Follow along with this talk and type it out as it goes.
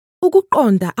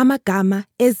Ukuqonda amagama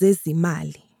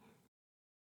ezezimali.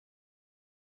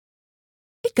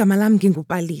 Igama lami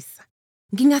nginguPalisa.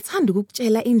 Ngingathanda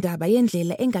ukukutshela indaba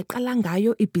yendlela engaqala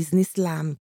ngayo ibhizinisi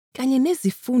lami kanye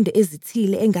nezifundo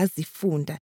ezithile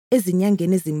engazifunda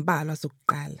ezinyangeni ezimbalwa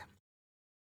zokuqala.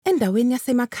 Endaweni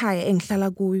yasemakhaya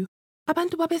engihlala kuyo,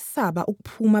 abantu babesaba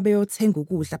ukuphuma beyothenga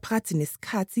ukudla phakathi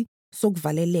nesikhathi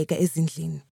sokuvaleleka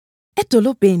ezindlini.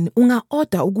 Edolobheni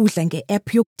unga-order ukudla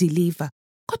nge-app yokudiliva,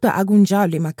 kodwa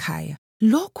akunjalo emakhaya.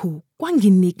 Lokhu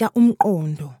kwanginika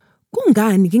umqondo.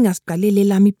 Kungani ngingasiqalele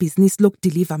lami ibhizinisi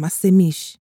lokudiliva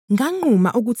amasemishi?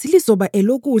 Nganquma ukuthi lizoba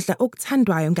elokudla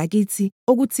okuthandwayo ngakithi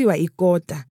okuthiwa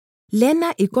ikota.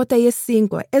 Lena ikota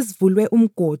yesinkwa ezivulwe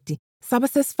umgodi, sabe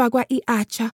sesifakwa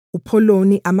i-acha,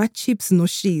 upholoni, ama-chips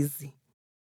noshizi.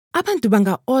 Abantu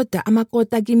banga-order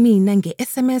amakota kimina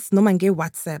nge-SMS noma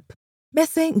nge-WhatsApp,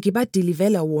 bese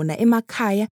ngibadilivela wona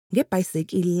emakhaya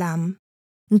ngebhayisikili lami.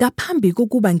 Ngaphambi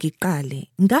kokuba ngiqale,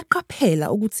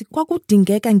 ngaqaphela ukuthi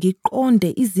kwakudingeka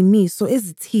ngiqonde izimiso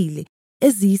ezithile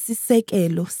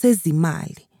eziyisisekelo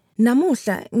sezimali.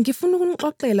 Namuhla ngifuna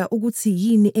ukunixoxela ukuthi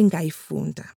yini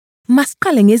engayifunda.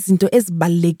 Masiqale ngezinto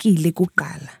ezibalulekile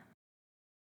kuqala.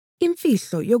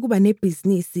 Imfihlo yokuba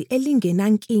nebhizinisi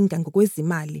elingenankinga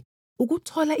ngokwezimali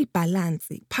ukuthola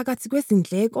ibhalansi phakathi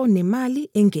kwezindleko nemali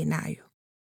engenayo.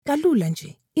 Kalula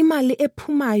nje, imali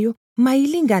ephumayo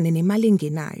mayilingane nemali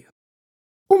engenayo.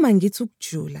 Uma ngithi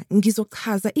ukujula,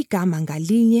 ngizochaza igama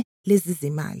ngalinye lezi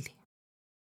zimali.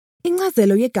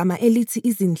 Incazelo yegama elithi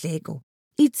izindleko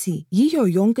ithi yiyo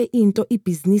yonke into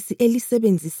ibhizinisi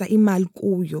elisebenzisa imali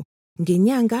kuyo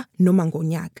ngenyanga noma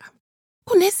ngonyaka.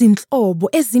 Kunezinhlobo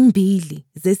ezimbili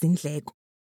zezindleko.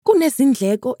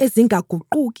 Kunezindleko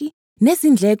ezingaguquki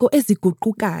nezindleko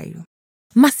eziguqukayo.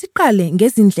 Masiqale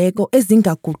ngezindleko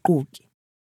ezingaguquki.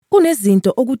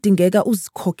 Kunezinto okudingeka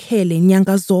uzikhokhele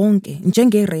nyanga zonke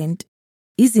njenge-rent,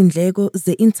 izindleko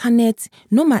ze-internet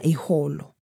noma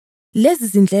iholo. Lezi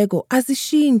zindleko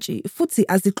azishintshi futhi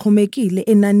azixhomekile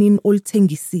enanini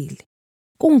olithengisile.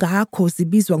 Kungakho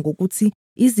zibizwa ngokuthi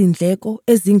izindleko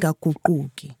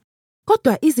ezingaguquki.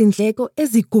 Kodwa izindleko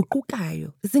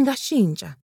eziguqukayo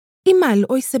zingashintsha. Imali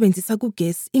oyisebenzisa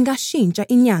kugesi ingashintsha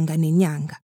inyanga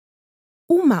nenyanga.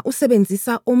 Uma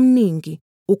usebenzisa omningi,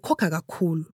 ukhokha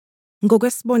kakhulu.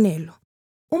 Ngokwesibonelo,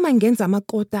 uma ngenza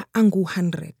amakota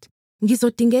angu-100,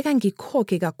 ngizodingeka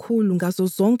ngikhokhe kakhulu ngazo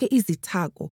zonke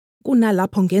izithako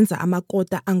kunalapho ngenza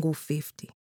amakota angu-50.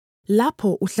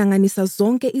 Lapho uhlanganisa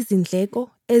zonke izindleko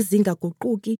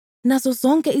ezingaguquki nazo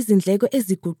zonke izindleko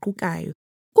eziguqukayo,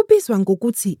 kubizwa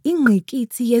ngokuthi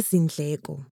ingqikithi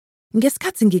yezindleko.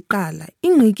 Ngesikhathi ngiqala,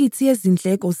 ingqikithi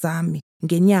yezindleko zami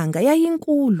ngenyanga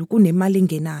yayinkulu kunemali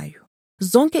engenayo.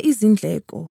 Zonke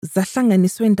izindleko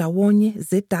zahlanganiswe ndawonye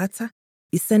zedatha,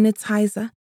 isanitizer,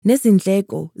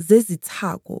 nezindleko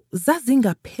zezithako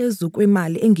zazingaphezu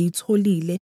kwemali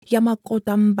engiyitholile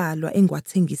yamakota ambalwa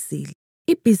engiwathengisile.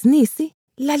 Ibhizinisi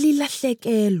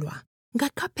lalilahlekelwa.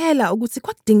 Ngaqaphela ukuthi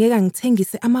kwakudingeka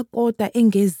ngithengise amakota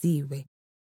engeziwe.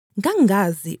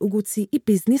 Ngangazi ukuthi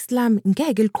ibhizinisi lami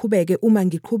ngeke liqhubeke uma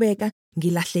ngiqhubeka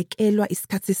ngilahlekelwa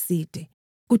isikhathi eside.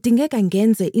 Kudingeka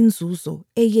ngenze inzuzo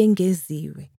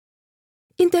eyengeziwe.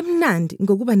 Into emnandi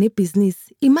ngokuba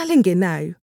nebhizinisi, imali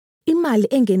engenayo. Imali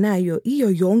engenayo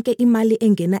iyo yonke imali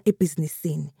engena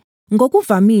ebhizinisini.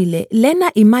 Ngokuvamile,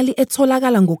 lena imali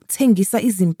etholakala ngokuthengisa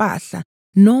izimpahla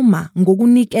noma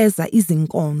ngokunikeza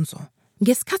izinkonzo.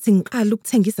 Ngesikhathi ngiqala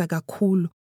ukuthengisa kakhulu,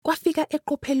 kwafika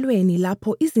eqophelweni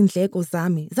lapho izindleko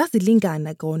zami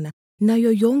zazilingana kona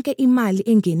nayo yonke imali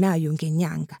engenayo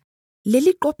ngenyanga.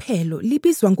 Leli qophelo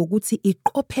libizwa ngokuthi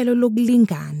iqophelo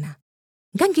lokulingana.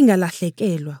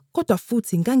 Ngangingalahlekelwa, kodwa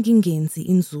futhi ngangingenzi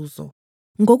inzuzo.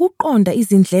 Ngokuqonda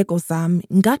izindleko zami,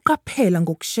 ngaqaphela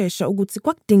ngokushesha ukuthi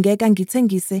kwakudingeka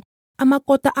ngithengise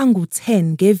amakota angu-10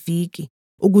 ngeviki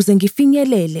ukuze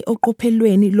ngifinyelele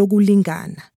oqophelweni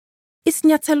lokulingana.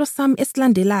 Isinyathelo sami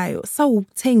esilandelayo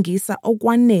sawukuthengisa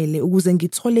okwanele ukuze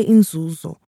ngithole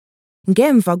inzuzo.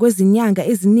 Ngemva kwezinyanga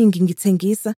eziningi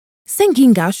ngithengisa,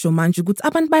 sengingasho manje ukuthi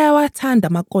abantu bayawathanda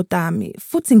amakota ami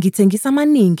futhi ngithengisa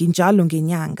amaningi njalo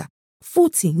ngenyanga,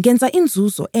 futhi ngenza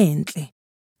inzuzo enhle.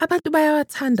 Abantu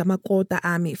bayawathanda amakota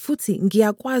ami futhi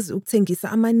ngiyakwazi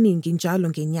ukuthengisa amaningi njalo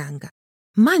ngenyanga.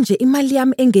 Manje imali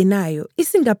yami engenayo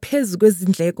isingaphezu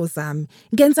kwezindleko zami,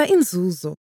 ngenza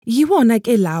inzuzo.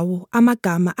 Yiwona-ke lawo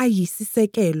amagama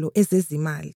ayisisekelo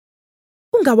ezezimali.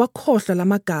 Ungawakhohlwa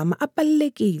lamagama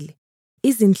abalulekile.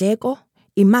 Izindleko,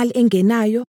 imali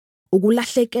engenayo,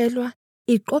 ukulahlekelwa,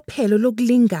 iqophelo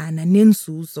lokulingana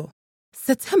nenzuzo.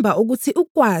 Sethemba ukuthi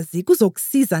ukwazi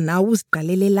kuzokusiza nawe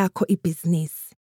uziqalele lakho ibhizinisi.